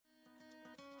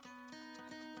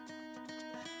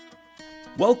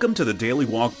Welcome to the Daily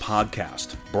Walk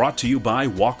Podcast, brought to you by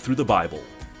Walk Through the Bible.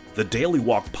 The Daily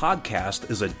Walk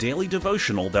Podcast is a daily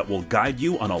devotional that will guide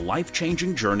you on a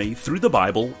life-changing journey through the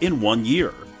Bible in 1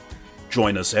 year.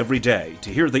 Join us every day to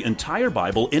hear the entire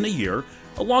Bible in a year,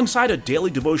 alongside a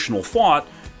daily devotional thought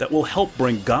that will help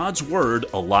bring God's Word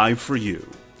alive for you.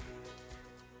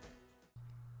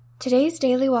 Today's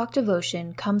Daily Walk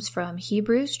devotion comes from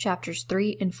Hebrews chapters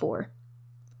 3 and 4.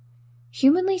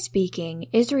 Humanly speaking,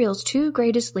 Israel's two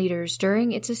greatest leaders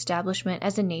during its establishment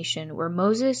as a nation were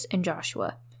Moses and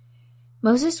Joshua.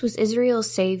 Moses was Israel's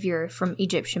savior from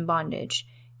Egyptian bondage.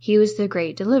 He was the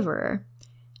great deliverer.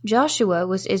 Joshua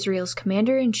was Israel's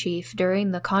commander-in-chief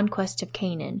during the conquest of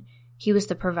Canaan. He was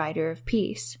the provider of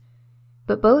peace.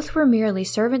 But both were merely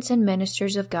servants and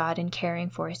ministers of God in caring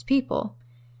for his people.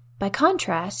 By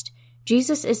contrast,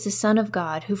 Jesus is the Son of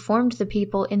God who formed the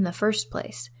people in the first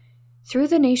place. Through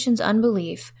the nation's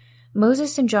unbelief,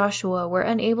 Moses and Joshua were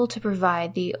unable to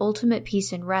provide the ultimate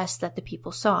peace and rest that the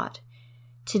people sought.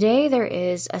 Today there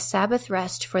is a Sabbath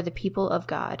rest for the people of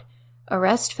God, a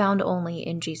rest found only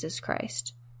in Jesus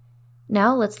Christ.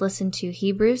 Now let's listen to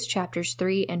Hebrews chapters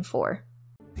 3 and 4.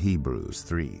 Hebrews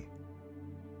 3.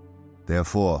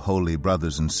 Therefore, holy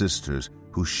brothers and sisters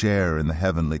who share in the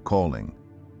heavenly calling,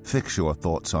 fix your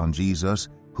thoughts on Jesus,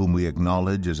 whom we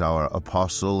acknowledge as our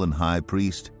apostle and high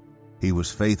priest. He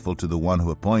was faithful to the one who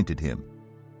appointed him,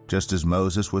 just as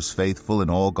Moses was faithful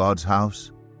in all God's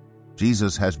house.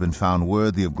 Jesus has been found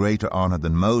worthy of greater honor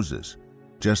than Moses,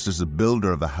 just as the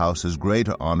builder of a house has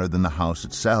greater honor than the house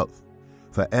itself.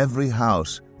 For every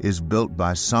house is built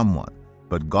by someone,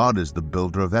 but God is the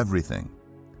builder of everything.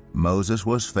 Moses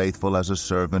was faithful as a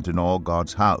servant in all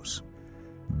God's house,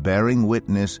 bearing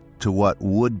witness to what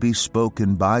would be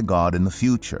spoken by God in the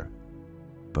future.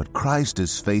 But Christ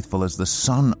is faithful as the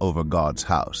Son over God's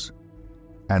house.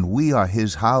 And we are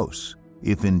his house,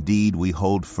 if indeed we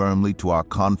hold firmly to our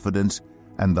confidence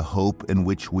and the hope in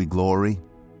which we glory.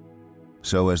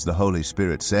 So as the Holy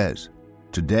Spirit says,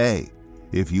 today,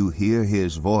 if you hear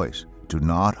his voice, do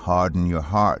not harden your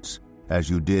hearts, as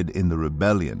you did in the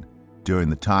rebellion during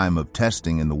the time of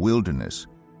testing in the wilderness,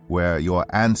 where your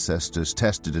ancestors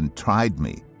tested and tried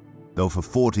me, though for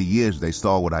 40 years they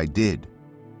saw what I did.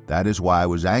 That is why I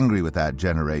was angry with that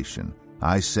generation.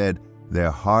 I said,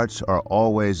 their hearts are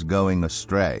always going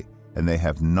astray, and they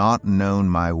have not known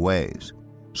my ways.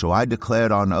 So I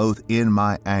declared on oath in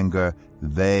my anger,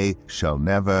 they shall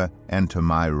never enter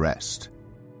my rest.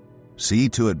 See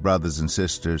to it, brothers and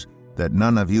sisters, that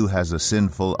none of you has a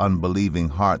sinful, unbelieving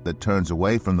heart that turns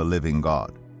away from the living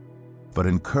God. But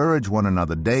encourage one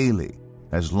another daily,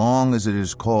 as long as it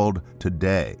is called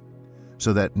today,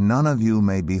 so that none of you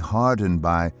may be hardened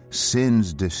by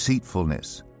sin's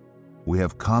deceitfulness. We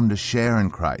have come to share in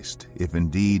Christ, if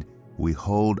indeed we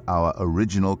hold our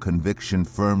original conviction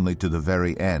firmly to the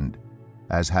very end.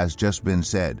 As has just been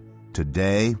said,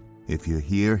 today, if you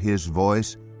hear his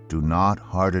voice, do not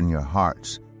harden your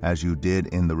hearts, as you did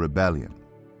in the rebellion.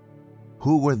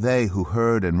 Who were they who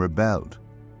heard and rebelled?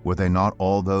 Were they not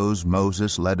all those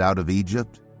Moses led out of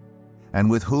Egypt? And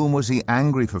with whom was he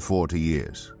angry for 40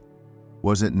 years?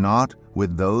 Was it not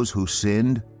with those who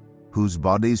sinned, whose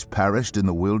bodies perished in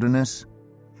the wilderness?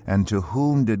 And to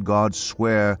whom did God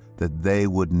swear that they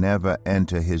would never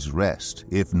enter his rest,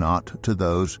 if not to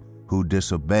those who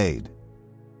disobeyed?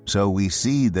 So we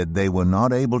see that they were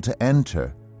not able to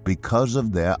enter because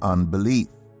of their unbelief.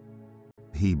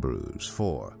 Hebrews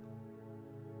 4.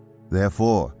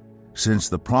 Therefore, since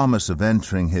the promise of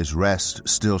entering his rest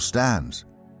still stands,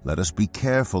 let us be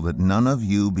careful that none of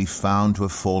you be found to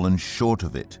have fallen short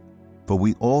of it. For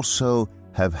we also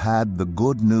have had the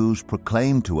good news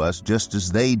proclaimed to us just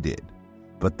as they did.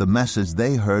 But the message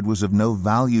they heard was of no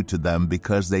value to them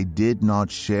because they did not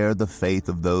share the faith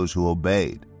of those who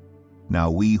obeyed.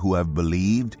 Now we who have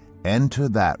believed enter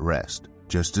that rest,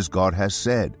 just as God has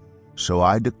said, so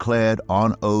I declared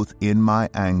on oath in my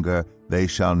anger, they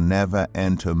shall never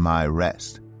enter my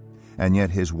rest. And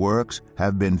yet his works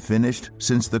have been finished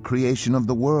since the creation of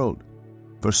the world.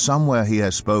 For somewhere he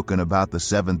has spoken about the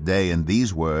seventh day in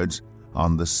these words,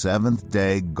 on the seventh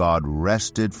day God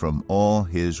rested from all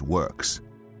his works.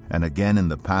 And again in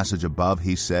the passage above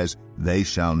he says, they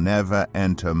shall never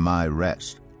enter my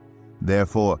rest.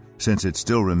 Therefore, since it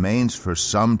still remains for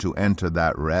some to enter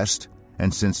that rest,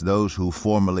 and since those who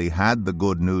formerly had the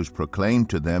good news proclaimed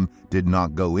to them did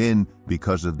not go in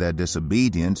because of their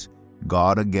disobedience,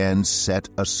 God again set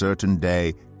a certain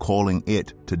day, calling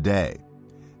it today.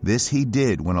 This he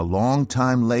did when a long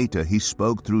time later he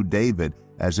spoke through David,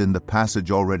 as in the passage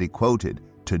already quoted,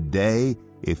 Today,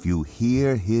 if you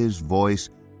hear his voice,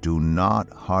 do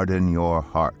not harden your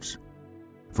hearts.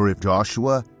 For if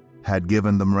Joshua had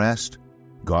given them rest,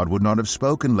 God would not have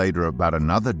spoken later about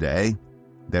another day.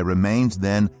 There remains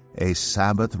then a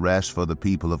Sabbath rest for the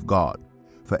people of God.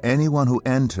 For anyone who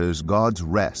enters God's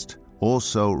rest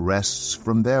also rests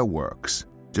from their works,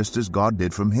 just as God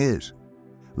did from his.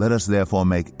 Let us therefore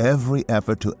make every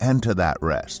effort to enter that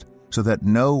rest, so that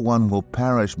no one will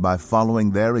perish by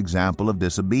following their example of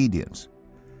disobedience.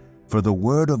 For the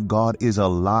word of God is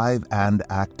alive and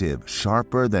active,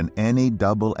 sharper than any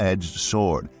double-edged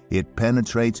sword. It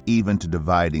penetrates even to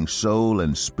dividing soul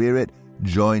and spirit,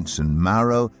 joints and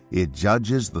marrow. It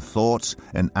judges the thoughts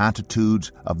and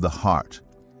attitudes of the heart.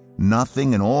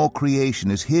 Nothing in all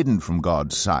creation is hidden from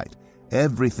God's sight.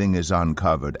 Everything is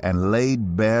uncovered and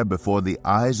laid bare before the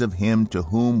eyes of him to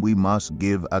whom we must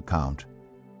give account.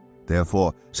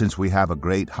 Therefore, since we have a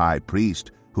great high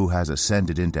priest who has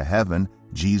ascended into heaven,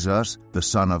 Jesus, the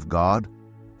Son of God,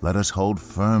 let us hold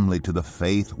firmly to the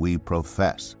faith we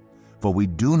profess. For we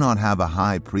do not have a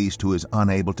high priest who is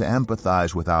unable to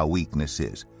empathize with our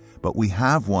weaknesses, but we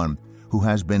have one who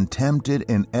has been tempted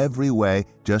in every way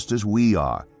just as we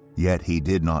are, yet he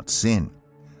did not sin.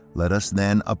 Let us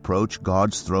then approach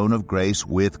God's throne of grace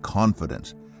with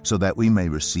confidence, so that we may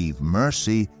receive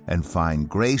mercy and find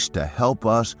grace to help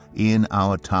us in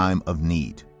our time of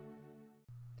need.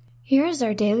 Here is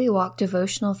our Daily Walk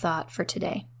devotional thought for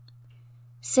today.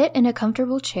 Sit in a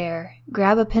comfortable chair,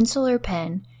 grab a pencil or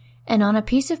pen, and on a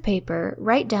piece of paper,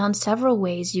 write down several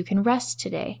ways you can rest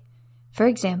today. For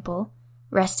example,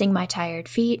 resting my tired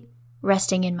feet,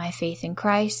 resting in my faith in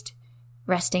Christ,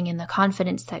 resting in the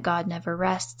confidence that God never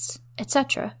rests,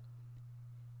 etc.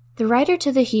 The writer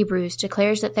to the Hebrews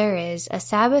declares that there is a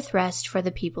Sabbath rest for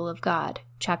the people of God,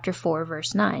 chapter 4,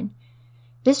 verse 9.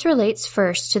 This relates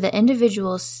first to the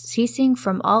individual ceasing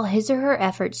from all his or her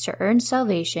efforts to earn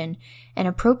salvation and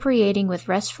appropriating with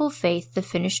restful faith the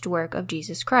finished work of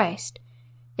Jesus Christ.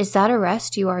 Is that a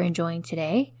rest you are enjoying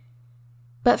today?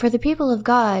 But for the people of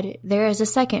God, there is a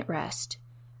second rest,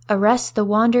 a rest the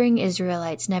wandering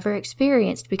Israelites never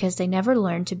experienced because they never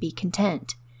learned to be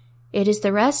content. It is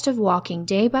the rest of walking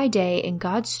day by day in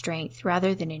God's strength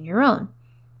rather than in your own.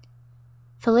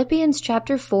 Philippians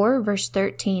chapter 4, verse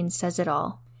 13 says it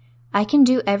all. I can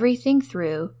do everything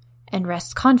through and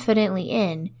rest confidently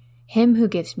in him who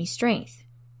gives me strength.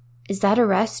 Is that a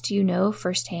rest you know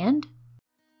firsthand?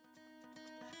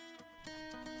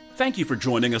 Thank you for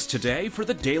joining us today for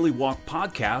the Daily Walk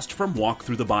podcast from Walk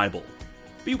Through the Bible.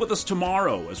 Be with us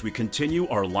tomorrow as we continue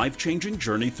our life-changing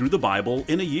journey through the Bible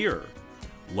in a year.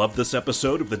 Love this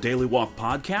episode of the Daily Walk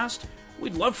podcast?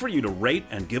 We'd love for you to rate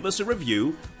and give us a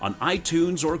review on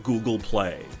iTunes or Google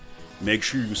Play. Make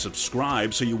sure you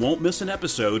subscribe so you won't miss an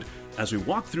episode as we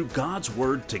walk through God's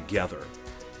Word together.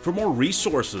 For more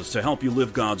resources to help you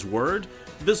live God's Word,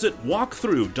 visit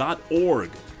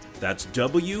walkthrough.org. That's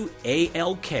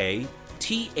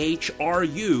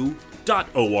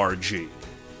WALKTHRU.org.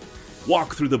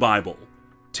 Walk through the Bible.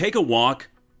 Take a walk,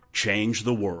 change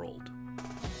the world.